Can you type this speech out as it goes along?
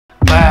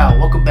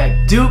welcome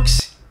back,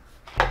 Dukes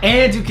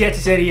and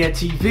Dukettes. EddyEd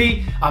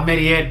TV. I'm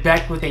EddyEd,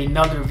 back with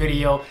another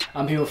video.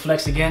 I'm here with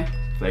Flex again.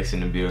 Flex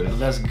in the building.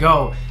 Let's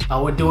go.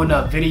 We're doing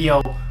a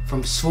video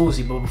from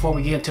Swoozie, but before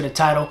we get into the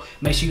title,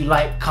 make sure you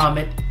like,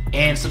 comment,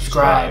 and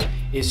subscribe.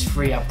 It's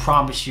free, I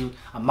promise you.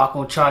 I'm not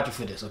gonna charge you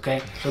for this,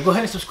 okay? So go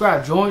ahead and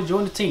subscribe. Join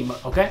the team,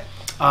 okay?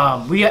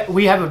 We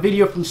have a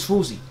video from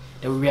Swoozie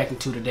that we're reacting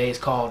to today. It's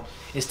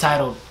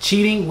titled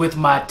 "Cheating with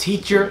My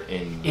Teacher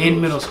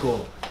in Middle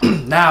School."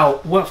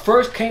 Now, what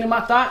first came to my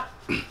thought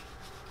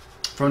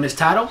from this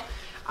title,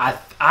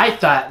 I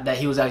thought that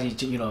he was actually,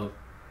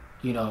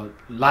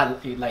 like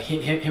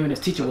him and his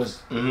teacher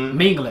was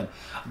mingling.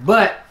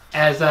 But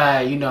as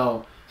I,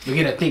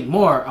 begin to think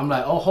more, I'm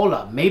like, oh, hold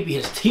up, maybe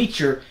his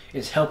teacher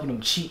is helping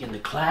him cheat in the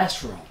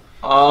classroom.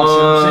 Oh, you see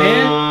what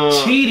I'm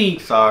saying?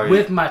 Cheating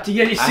with my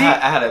teacher. You see?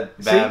 I had a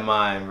bad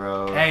mind,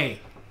 bro. Hey,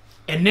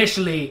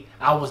 initially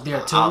I was there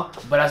too,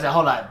 but I said,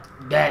 hold up,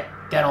 that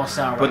don't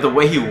sound right. But the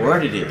way he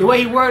worded it,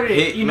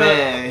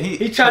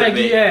 he tried to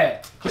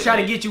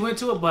get you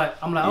into it. But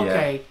I'm like,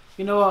 okay,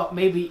 you know what?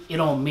 Maybe it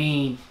don't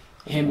mean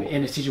him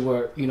in the teacher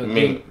where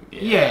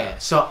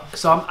So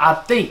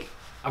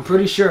I'm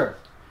pretty sure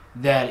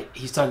that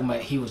he's talking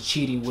about he was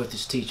cheating with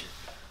his teacher.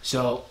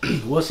 So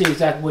we'll see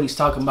exactly what he's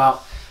talking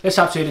about. Let's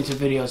hop straight into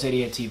videos.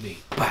 EddyEd TV.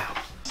 Wow.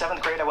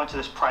 7th grade, I went to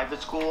this private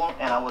school,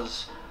 and I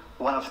was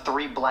one of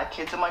 3 black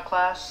kids in my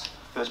class.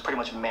 It was pretty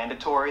much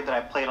mandatory that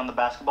I played on the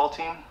basketball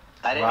team.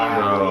 I didn't even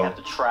really have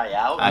to try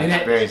out. I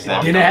experienced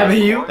that. Didn't it happen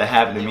to you? That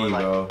happened to me,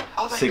 bro.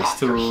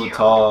 6'2",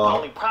 tall. The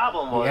only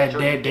problem was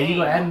there you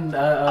go, adding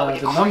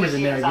the numbers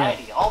in there again.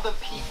 All the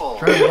people.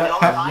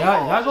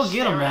 Y'all go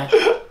get them, man.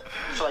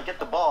 So I get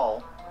the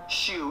ball,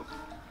 shoot,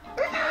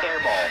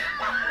 airball.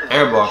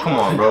 Airball, come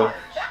on, bro.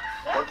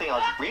 One thing I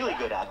was really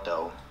good at,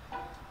 though,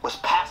 was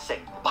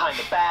passing. Behind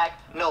the back,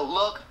 no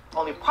look.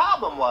 Only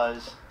problem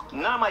was,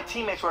 none of my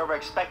teammates were ever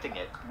expecting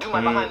it. Do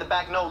my behind the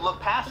back, no look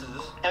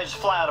passes, and I just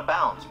fly out of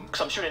bounds.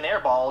 Because I'm shooting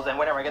air balls, and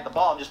whenever I get the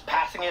ball, I'm just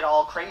passing it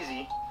all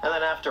crazy. And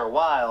then after a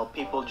while,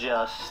 people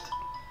just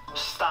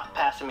stopped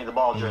passing me the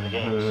ball during the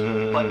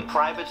games. But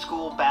private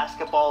school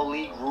basketball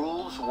league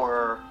rules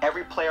were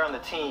every player on the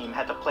team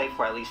had to play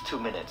for at least 2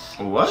 minutes.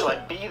 What? So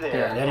I'd be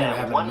there,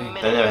 and 1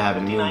 minute and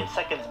 59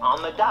 seconds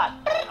on the dot.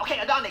 Okay,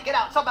 Adonai, get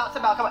out, sub out,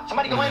 come on.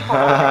 Somebody go in for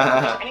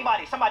it.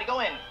 Anybody, somebody go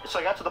in. So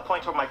I got to the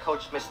point where my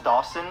coach, Miss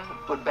Dawson,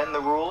 would bend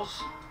the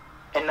rules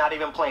and not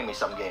even play me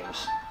some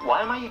games.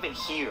 Why am I even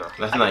here?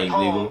 That's not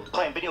illegal.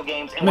 Playing video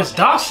games. Miss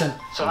Dawson?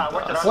 So I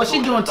worked at our What's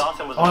she doing?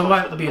 Oh, it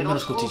might be a middle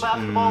school teacher.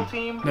 Basketball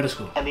team Middle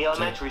school. And the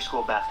elementary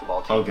school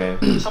basketball team. Okay.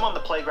 So I'm on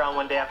the playground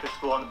one day after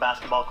school on the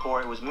basketball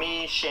court. It was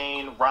me,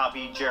 Shane,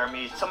 Robbie,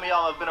 Jeremy. Some of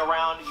y'all have been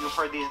around. You've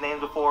heard these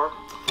names before.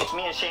 It's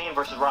me and Shane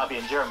versus Robbie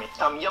and Jeremy.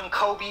 Young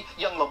Kobe,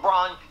 young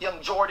LeBron,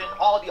 young Jordan,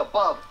 all of the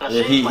above. Now,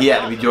 yeah, he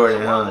had to be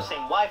Jordan, so we're on the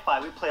same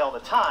Wi-Fi. We play all the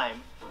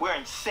time. We're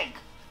in sync.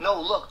 No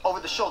look,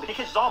 over the shoulder. He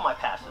catches all my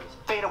passes.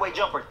 Fade away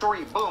jumper,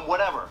 3, boom,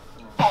 whatever.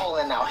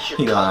 Balling out here.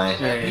 He lying.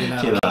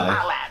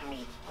 Holla at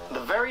me. The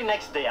very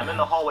next day, I'm in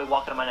the hallway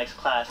walking to my next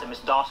class, and Miss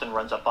Dawson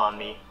runs up on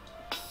me.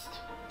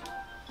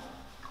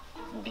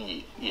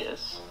 B,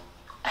 yes.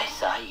 I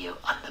saw you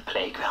on the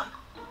playground.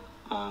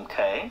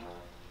 Okay.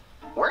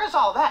 Where's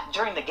all that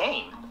during the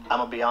game? I'm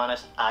gonna be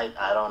honest, I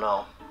don't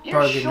know.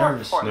 You're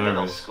short for a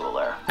middle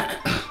schooler.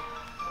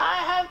 I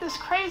have this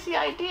crazy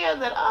idea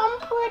that I'm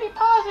pretty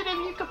positive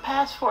you could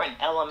pass for an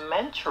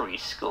elementary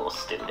school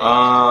student.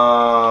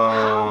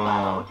 How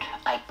about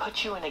I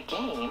put you in a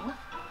game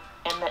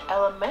in the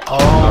elementary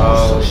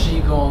so she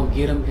gonna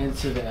get him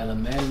into the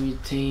elementary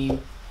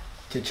team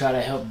to try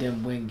to help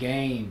them win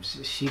games.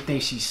 She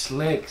thinks she's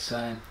slick,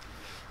 son.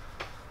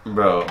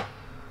 Bro.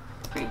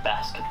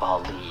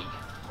 Basketball league.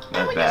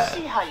 That's bad.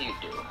 See how you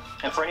do.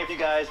 And for any of you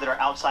guys that are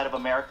outside of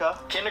America,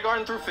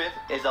 kindergarten through 5th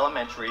is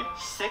elementary,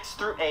 6th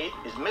through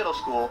 8th is middle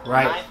school,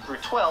 9th through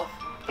 12th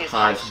is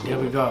high school. There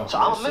we go. So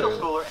I'm a middle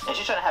schooler, and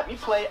she's trying to have me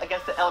play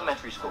against the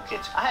elementary school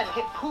kids. I hadn't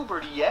hit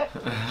puberty yet,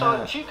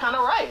 so she's kind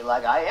of right.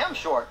 Like, I am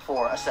short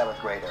for a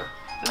 7th grader.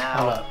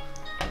 Now,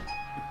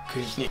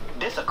 this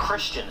is a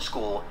Christian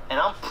school, and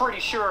I'm pretty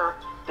sure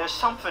there's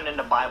something in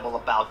the Bible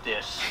about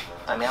this.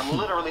 I mean, I'm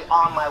literally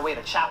on my way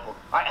to chapel.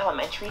 Our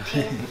elementary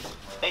team,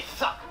 they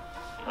suck.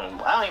 I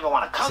don't even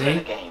want to come to the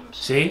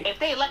games. If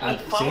they let me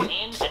phone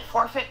in and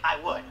forfeit, I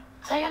would.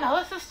 So,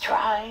 let's just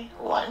try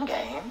one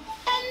game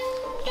and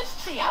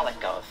just see how it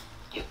goes.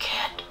 You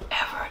can't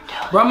ever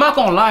tell. Bro, I'm not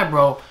gonna lie,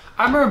 bro.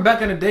 I remember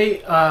back in the day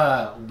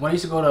when I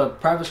used to go to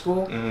private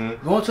school,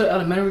 going to the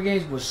elementary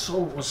games was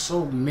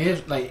so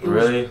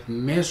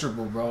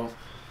miserable, bro.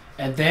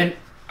 And then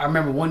I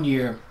remember one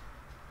year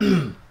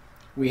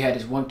we had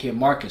this one kid,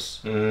 Marcus.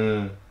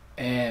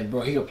 And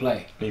bro, he could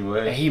play. He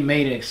would. And he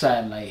made it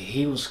exciting. Like,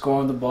 he was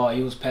scoring the ball,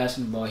 he was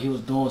passing the ball, he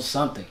was doing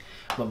something.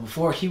 But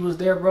before he was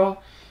there, bro,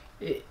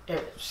 it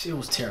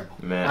was terrible.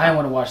 Man, I didn't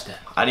want to watch that.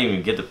 I didn't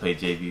even get to play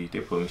JV. They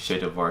put me straight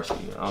to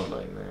varsity. I was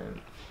like,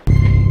 man,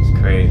 it's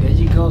crazy. There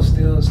you go,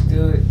 still,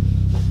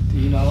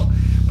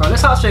 Bro,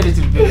 let's hop straight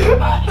into the video.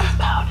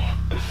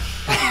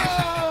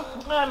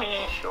 I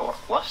mean, sure.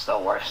 What's the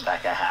worst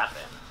that could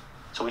happen?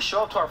 So we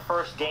show up to our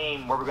first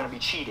game where we're going to be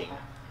cheating.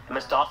 And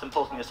Miss Dawson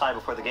pulls me aside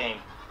before the game.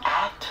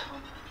 Act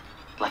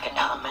like an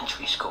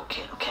elementary school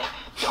kid, okay?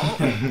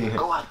 Don't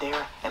go out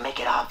there and make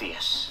it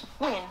obvious.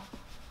 Win,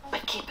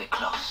 but keep it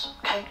close,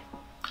 okay?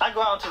 I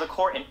go out into the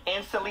court and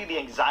instantly the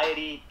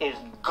anxiety is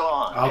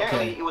gone. Okay.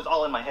 Apparently it was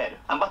all in my head.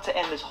 I'm about to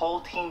end this whole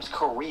team's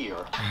career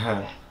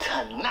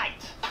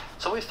tonight.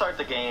 So we start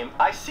the game.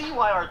 I see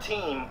why our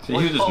team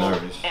was just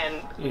nervous.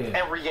 And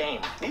every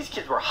game. These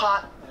kids were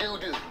hot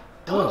doo-doo.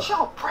 Don't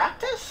y'all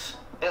practice?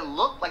 It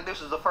looked like this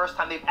was the first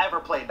time they've ever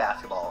played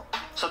basketball.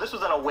 So this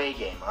was an away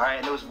game, all right?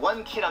 And there was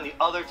one kid on the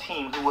other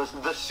team who was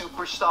the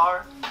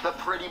superstar, the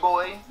pretty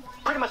boy.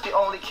 Pretty much the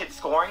only kid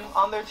scoring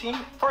on their team.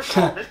 First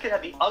of all, this kid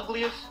had the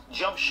ugliest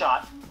jump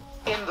shot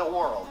in the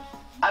world.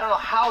 I don't know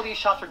how these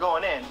shots are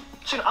going in.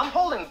 So, I'm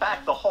holding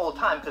back the whole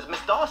time because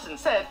Miss Dawson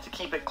said to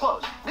keep it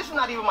close. This is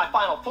not even my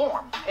final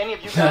form. Any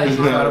of you guys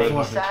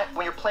maybe sat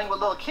when you're playing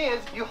with little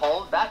kids, you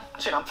hold back.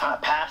 So, I'm trying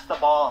to pass the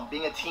ball. I'm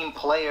being a team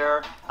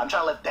player. I'm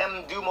trying to let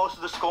them do most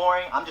of the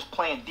scoring. I'm just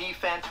playing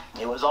defense.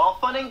 It was all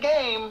fun and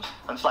games.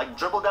 I'm just like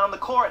dribble down the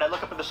court. I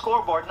look up at the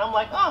scoreboard and I'm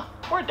like, oh,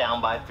 we're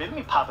down by 3. Let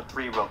me pop a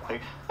 3 real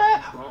quick.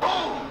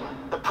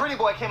 Boom! The pretty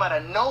boy came out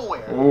of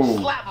nowhere,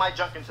 slapped my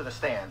junk into the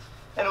stands.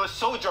 And it was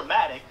so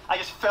dramatic, I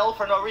just fell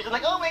for no reason,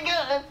 like, oh my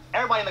god!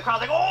 Everybody in the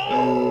crowd's like,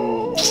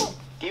 oh!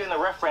 Even the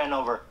ref ran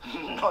over.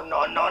 No,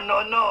 no, no,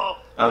 no, no.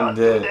 I'm Not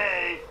dead.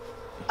 Today.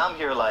 I'm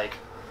here like,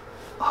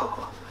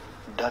 oh,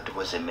 that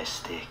was a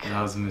mistake.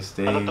 That was a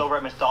mistake. I looked over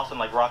at Miss Dawson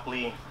like Rock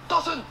Lee.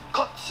 Dawson,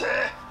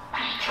 kotse!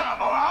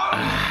 Come on!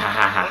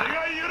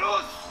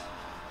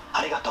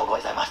 Arigatou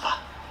gozaimashita.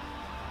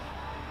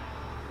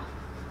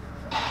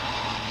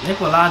 Nick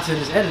will lie to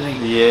this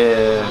editing.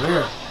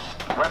 Yeah.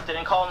 Ref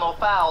didn't call no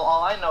foul.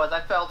 All I know is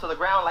I fell to the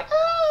ground like,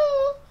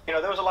 oh! You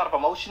know, there was a lot of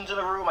emotions in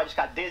the room. I just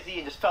got dizzy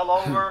and just fell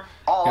over.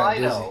 All I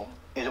know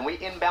is when we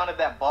inbounded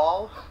that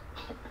ball,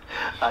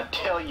 I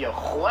tell you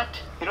what,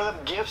 you know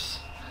them gifs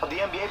of the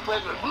NBA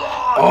players?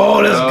 Oh,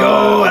 let's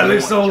go. That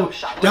looks so...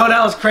 Yo,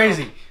 that was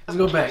crazy. Let's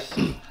go back.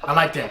 I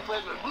like that.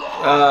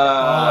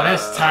 Oh,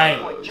 that's tight.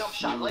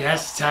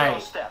 That's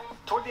tight.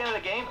 Toward the end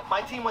of the game,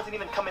 my team wasn't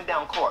even coming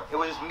down court. It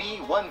was me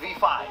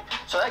 1v5.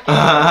 So that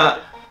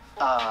game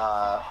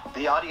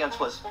the audience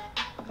was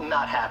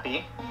not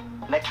happy.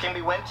 Next game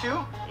we went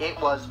to, it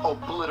was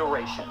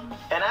obliteration.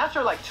 And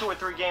after like 2 or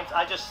 3 games,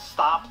 I just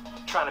stopped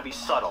trying to be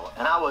subtle.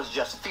 And I was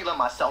just feeling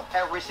myself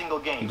every single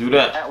game. Do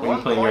that At when one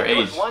you're playing point, your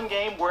there age. was one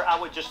game where I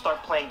would just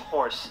start playing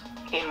horse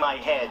in my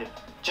head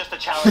just to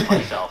challenge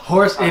myself.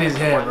 Horse in his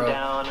head, bro.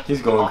 Down,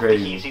 He's going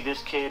crazy. Easy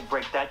this kid,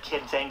 break that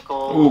kid's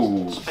ankle,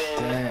 Ooh. spin,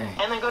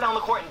 Dang. and then go down the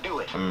court and do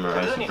it. If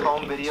there's any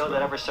home video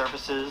that ever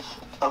surfaces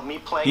of me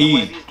playing He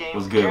one of these games,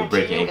 was good with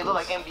breaking guarantee you it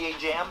looked like ankles. NBA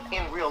Jam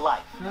in real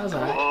life. That was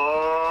alright.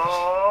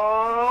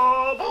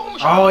 Boom,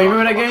 Oh, you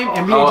remember that game?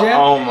 NBA Jam?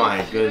 Oh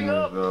my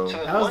goodness, bro.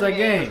 That was that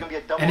game.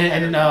 And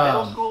then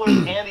middle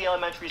schoolers and the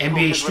elementary school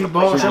NBA kids were Street gonna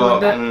Ball or play something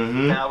like that?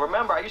 Mm-hmm. Now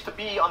remember, I used to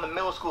be on the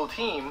middle school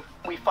team.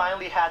 We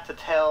finally had to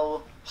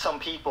tell some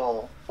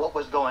people what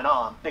was going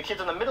on. The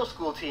kids on the middle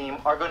school team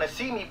are going to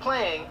see me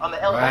playing on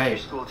the elementary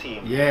school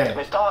team. Yeah.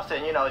 Miss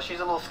Dawson, you know, she's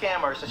a little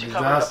scammer, so she Miss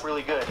covered it up Dawson.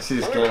 really good. She's a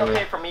It was scammer.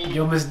 okay for me.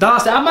 Yo, Miss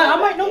Dawson. I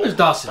might know Miss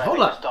Dawson. I Hold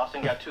think up. Miss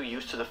Dawson got too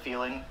used to the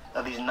feeling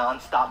of these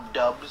non-stop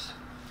dubs.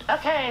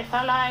 Okay,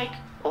 so like,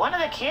 one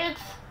of the kids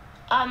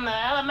on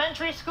the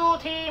elementary school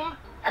team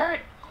hurt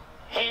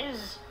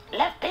his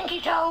left pinky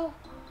toe,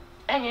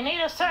 and you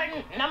need a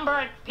certain number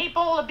of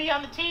people to be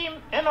on the team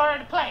in order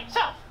to play.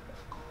 So,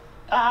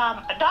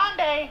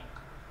 Adonde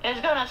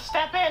is gonna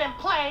step in and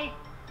play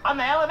on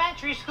the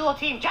elementary school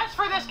team just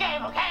for this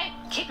game, okay?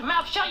 Keep your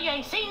mouth shut, you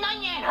ain't seen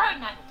none, you ain't heard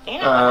nothing. You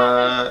know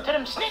what happens to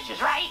them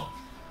snitches, right?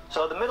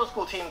 So the middle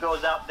school team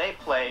goes out, they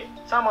play,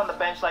 so I'm on the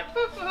bench like,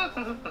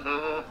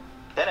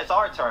 then it's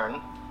our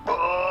turn.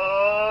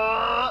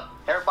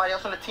 Everybody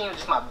else on the team is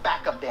just my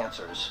backup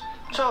dancers.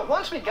 So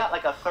once we got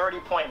like a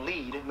 30-point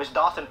lead, Miss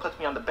Dawson puts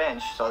me on the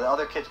bench so the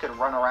other kids could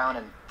run around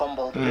and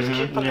fumble. This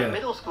kid from the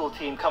middle school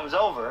team comes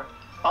over.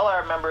 All I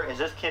remember is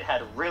this kid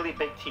had really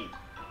big teeth.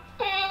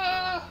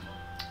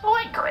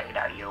 What grade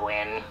are you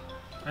in?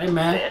 Hey,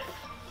 man. 5th.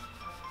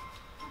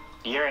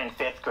 You're in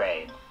 5th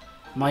grade.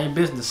 Mind your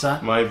business,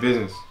 son. My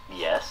business.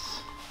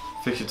 Yes.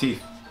 Fix your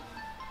teeth.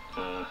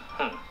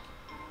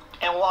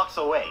 And walks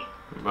away.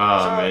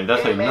 Oh man,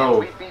 that's like no.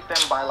 We beat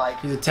them by like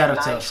He's a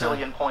tattletale, 9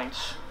 trillion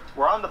points.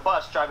 We're on the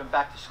bus driving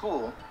back to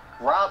school.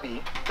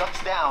 Robbie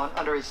ducks down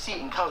under his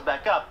seat and comes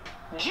back up.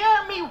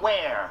 Jeremy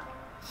Ware,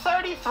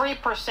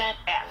 33%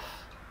 F.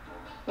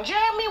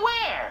 Jeremy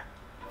Ware,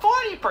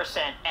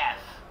 40% F.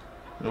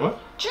 What?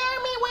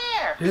 Jeremy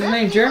Ware. Is his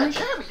name Jeremy?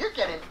 Jeremy, you're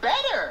getting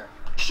better.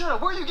 Sure,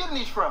 where are you getting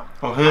these from?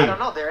 Oh, I him. don't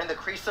know. They're in the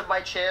crease of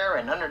my chair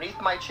and underneath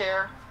my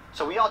chair.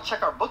 So we all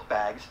check our book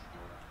bags,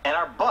 and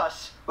our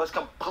bus was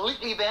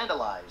completely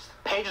vandalized.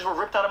 Pages were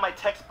ripped out of my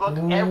textbook.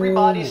 Ooh.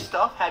 Everybody's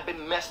stuff had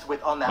been messed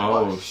with on that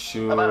Oh, bus.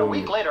 shoot. About a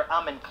week later,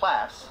 I'm in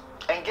class,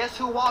 and guess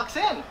who walks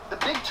in? The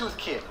big tooth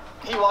kid.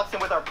 He walks in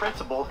with our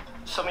principal,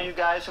 Some of you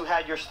guys who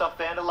had your stuff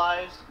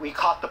vandalized, we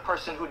caught the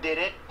person who did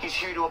it. He's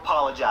here to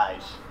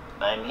apologize.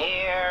 I'm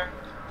here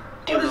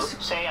to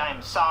say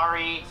I'm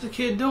sorry. What's the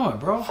kid doing,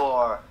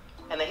 bro?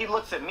 And then he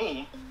looks at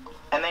me,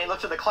 and then he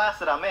looks at the class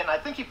that I'm in. I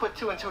think he put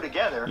 2 and 2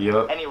 together,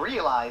 and he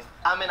realized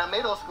I'm in a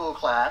middle school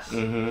class.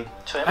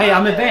 Hey,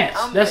 I'm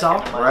advanced. That's all.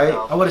 Right?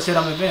 I would have said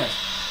I'm advanced.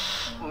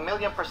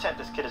 1,000,000%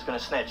 this kid is gonna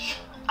snitch.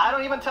 I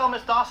don't even tell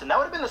Miss Dawson. That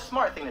would have been the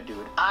smart thing to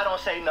do. I don't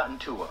say nothing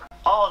to her.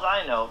 All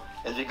I know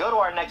is we go to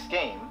our next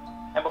game,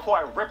 and before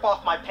I rip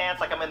off my pants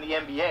like I'm in the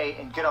NBA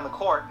and get on the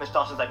court, Miss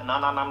Dawson's like, no,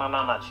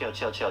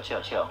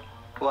 chill.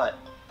 What?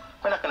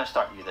 We're not gonna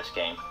start you this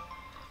game.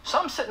 So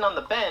I'm sitting on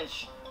the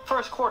bench.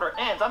 First quarter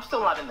ends. I'm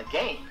still not in the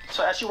game.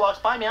 So as she walks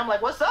by me, I'm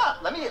like, what's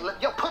up?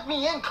 Yo, put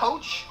me in,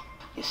 coach.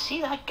 You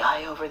see that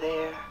guy over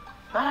there?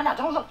 No,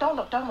 don't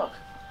look.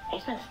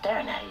 He's been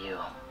staring at you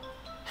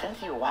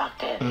since you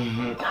walked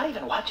in. Not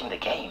even watching the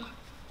game.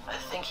 I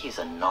think he's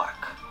a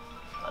narc.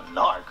 A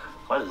narc?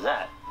 What is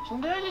that? Chill.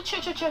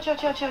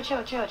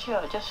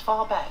 Just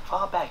fall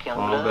back, young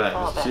blood.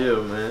 Fall back.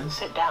 Chill, man.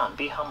 Sit down.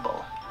 Be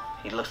humble.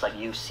 He looks like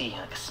UC.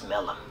 I can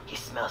smell him. He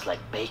smells like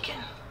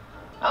bacon.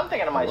 I'm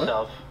thinking to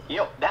myself,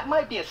 yo, that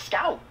might be a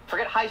scout.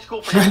 Forget high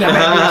school. Forget That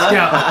might be a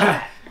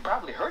scout. You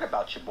probably heard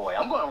about your boy.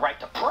 I'm going right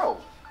to pro.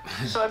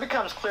 So it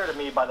becomes clear to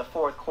me by the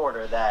 4th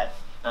quarter that,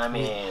 I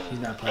mean,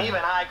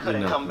 even I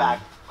couldn't come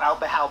back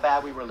out how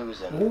bad we were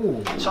losing.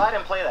 Ooh. So I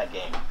didn't play that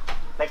game.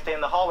 Next day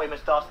in the hallway,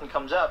 Miss Dawson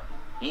comes up.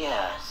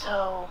 Yeah,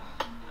 so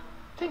I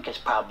think it's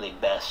probably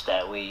best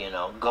that we,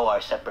 go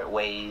our separate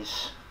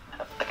ways.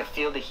 I can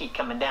feel the heat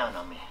coming down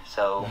on me.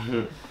 So,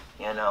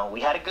 we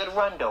had a good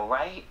run though,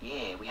 right?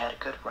 Yeah, we had a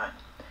good run.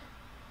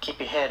 Keep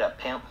your head up,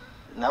 pimp.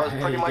 And that was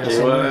pretty much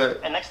it.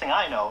 And next thing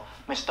I know,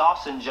 Miss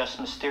Dawson just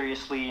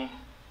mysteriously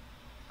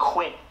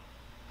quit.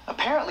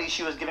 Apparently,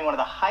 she was giving one of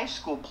the high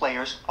school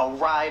players a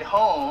ride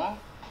home.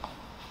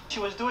 She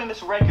was doing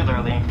this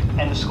regularly,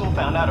 and the school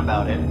found out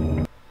about it.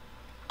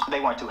 They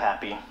weren't too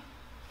happy.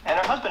 And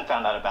her husband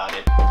found out about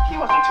it. He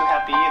wasn't too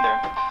happy either.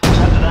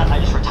 So after that, I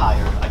just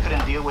retired. I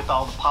couldn't deal with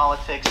all the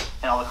politics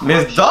and all the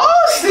corruption. Miss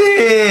Dawson!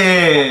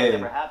 If it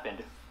never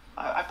happened,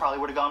 I probably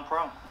would have gone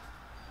pro.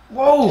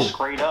 Whoa.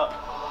 Straight up.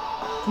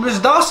 Miss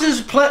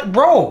Dawson's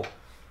bro.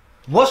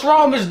 What's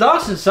wrong with Miss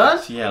Dawson, son?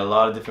 She had a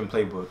lot of different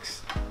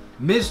playbooks.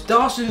 Miss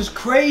Dawson is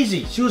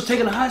crazy. She was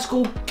taking a high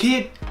school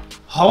kid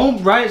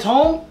home, rides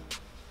home.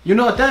 You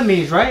know what that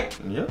means, right?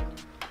 Yep.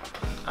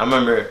 I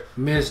remember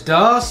Miss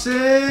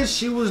Dawson,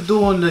 she was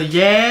doing the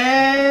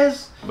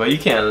yes. But you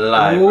can't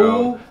lie,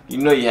 bro. You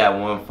know you had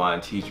one fine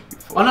teacher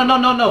before. Oh,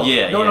 no.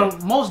 Yeah. No,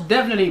 most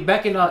definitely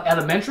back in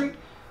elementary.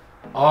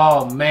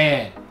 Oh,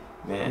 man.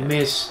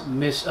 Miss,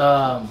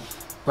 bro,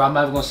 I'm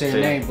not even gonna say her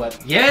name,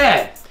 but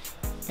yeah.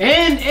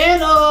 And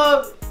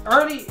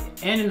early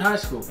and in high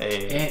school.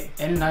 Hey.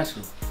 And in high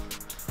school.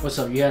 What's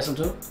up? You had some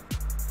too?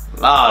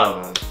 A lot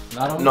of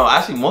them. No,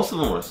 actually, most of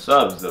them were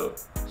subs though.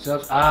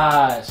 Subs.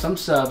 Some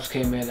subs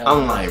came in.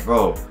 I'm like,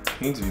 bro,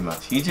 you need to be my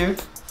teacher.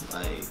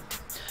 Like,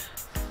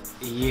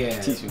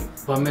 yeah. Teach me.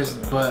 But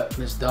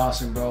Miss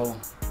Dawson, bro,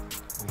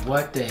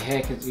 what the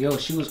heck is? Yo,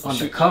 she was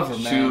undercover,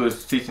 man. She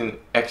was teaching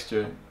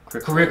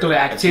extracurricular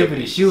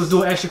activities. She was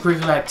doing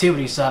extracurricular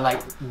activities, so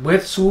like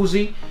with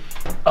Swoozie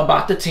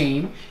about the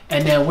team,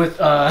 and then with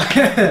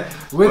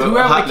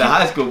whoever the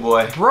high school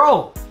boy.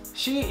 Bro,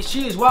 she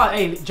is wild.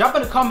 Hey, drop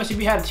in the comments if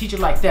you had a teacher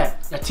like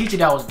that, a teacher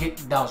that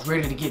was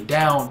ready to get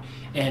down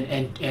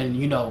and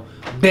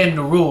bend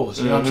the rules.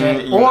 You know what I'm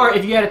saying? Yeah. Or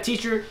if you had a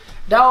teacher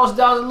that was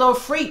a little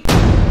freak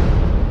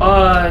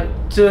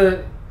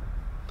to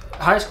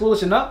high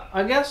schoolers and up,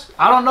 I guess.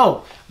 I don't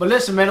know. But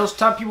listen, man, those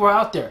top people are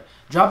out there.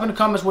 Drop in the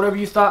comments whatever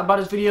you thought about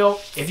this video.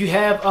 If you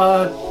have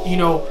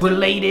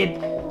related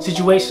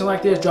situations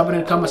like this, drop it in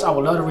the comments. I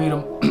would love to read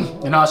them.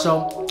 And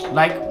also,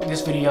 like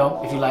this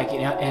video if you like it,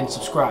 and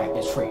subscribe.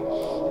 It's free.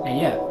 And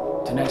yeah,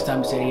 till next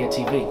time, it's EddyEd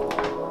TV.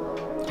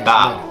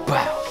 Bow.